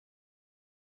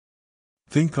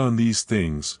Think on These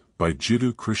Things, by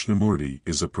Jiddu Krishnamurti,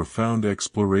 is a profound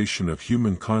exploration of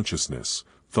human consciousness,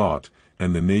 thought,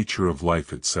 and the nature of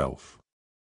life itself.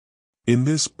 In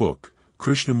this book,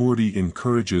 Krishnamurti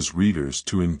encourages readers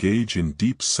to engage in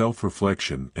deep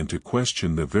self-reflection and to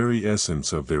question the very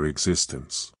essence of their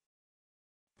existence.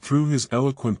 Through his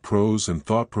eloquent prose and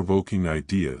thought-provoking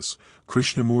ideas,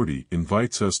 Krishnamurti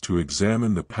invites us to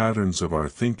examine the patterns of our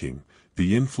thinking,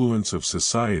 the influence of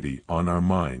society on our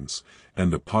minds,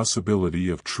 and the possibility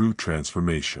of true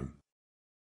transformation.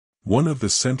 One of the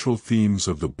central themes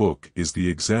of the book is the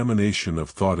examination of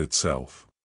thought itself.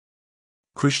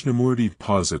 Krishnamurti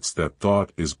posits that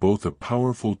thought is both a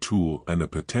powerful tool and a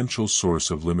potential source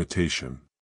of limitation.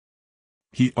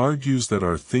 He argues that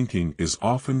our thinking is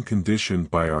often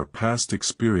conditioned by our past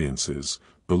experiences,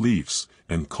 beliefs,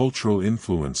 and cultural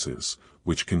influences,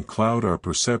 which can cloud our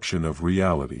perception of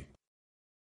reality.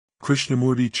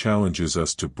 Krishnamurti challenges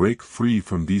us to break free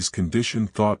from these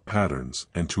conditioned thought patterns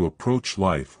and to approach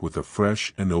life with a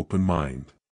fresh and open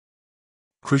mind.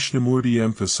 Krishnamurti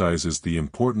emphasizes the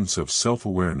importance of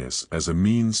self-awareness as a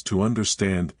means to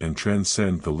understand and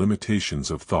transcend the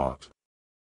limitations of thought.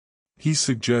 He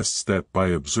suggests that by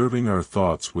observing our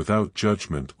thoughts without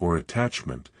judgment or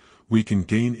attachment, we can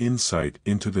gain insight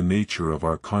into the nature of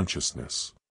our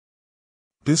consciousness.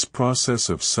 This process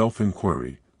of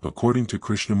self-inquiry, according to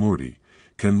Krishnamurti,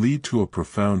 can lead to a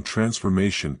profound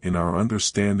transformation in our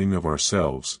understanding of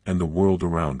ourselves and the world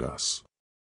around us.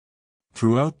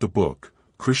 Throughout the book,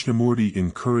 Krishnamurti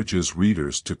encourages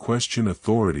readers to question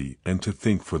authority and to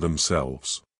think for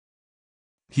themselves.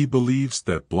 He believes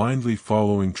that blindly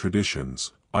following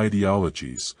traditions,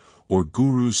 ideologies, or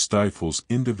gurus stifles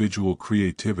individual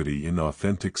creativity in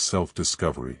authentic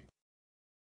self-discovery.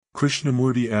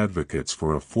 Krishnamurti advocates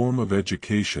for a form of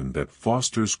education that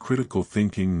fosters critical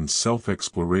thinking and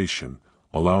self-exploration,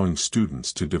 allowing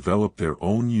students to develop their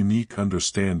own unique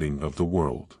understanding of the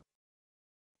world.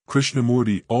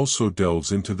 Krishnamurti also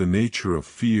delves into the nature of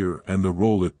fear and the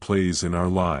role it plays in our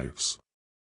lives.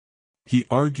 He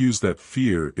argues that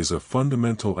fear is a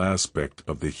fundamental aspect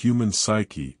of the human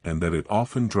psyche and that it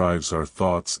often drives our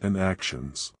thoughts and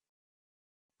actions.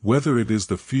 Whether it is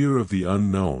the fear of the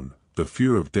unknown, the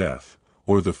fear of death,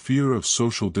 or the fear of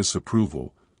social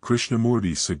disapproval,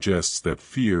 Krishnamurti suggests that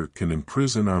fear can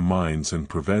imprison our minds and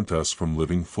prevent us from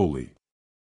living fully.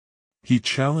 He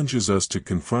challenges us to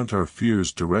confront our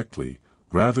fears directly,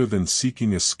 rather than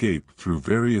seeking escape through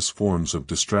various forms of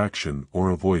distraction or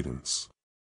avoidance.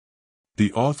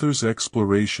 The author's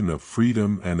exploration of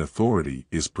freedom and authority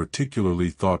is particularly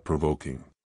thought-provoking.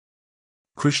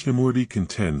 Krishnamurti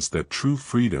contends that true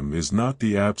freedom is not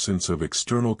the absence of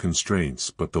external constraints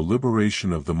but the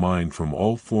liberation of the mind from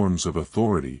all forms of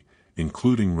authority,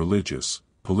 including religious,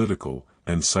 political,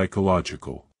 and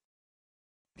psychological.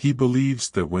 He believes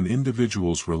that when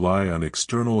individuals rely on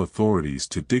external authorities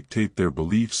to dictate their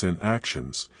beliefs and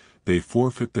actions, they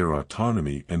forfeit their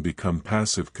autonomy and become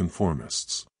passive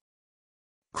conformists.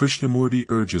 Krishnamurti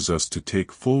urges us to take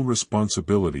full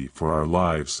responsibility for our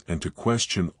lives and to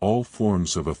question all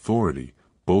forms of authority,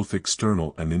 both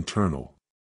external and internal.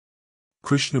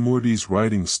 Krishnamurti's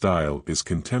writing style is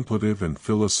contemplative and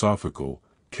philosophical,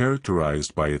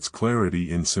 characterized by its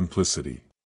clarity and simplicity.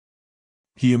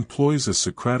 He employs a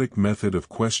Socratic method of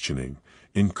questioning,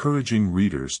 encouraging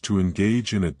readers to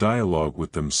engage in a dialogue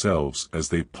with themselves as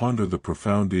they ponder the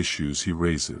profound issues he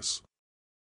raises.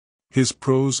 His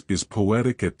prose is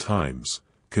poetic at times,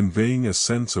 conveying a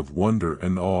sense of wonder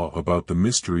and awe about the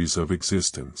mysteries of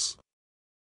existence.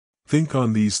 Think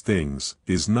on These Things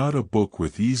is not a book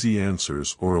with easy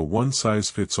answers or a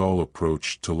one-size-fits-all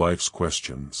approach to life's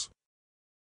questions.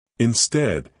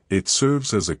 Instead, it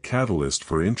serves as a catalyst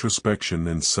for introspection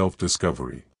and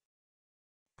self-discovery.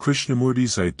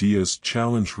 Krishnamurti's ideas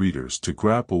challenge readers to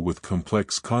grapple with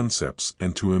complex concepts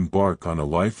and to embark on a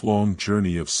lifelong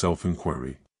journey of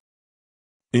self-inquiry.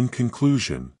 In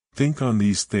conclusion, Think on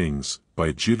These Things,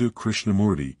 by Jiddu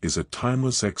Krishnamurti, is a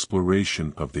timeless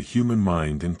exploration of the human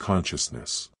mind and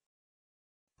consciousness.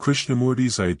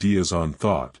 Krishnamurti's ideas on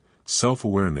thought,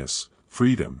 self-awareness,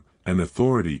 freedom, and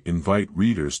authority invite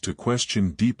readers to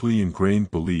question deeply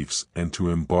ingrained beliefs and to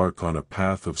embark on a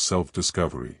path of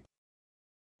self-discovery.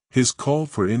 His call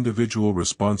for individual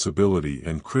responsibility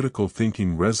and critical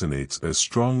thinking resonates as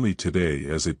strongly today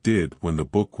as it did when the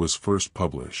book was first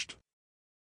published.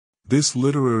 This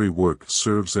literary work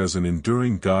serves as an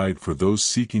enduring guide for those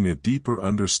seeking a deeper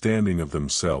understanding of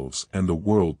themselves and the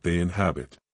world they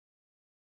inhabit.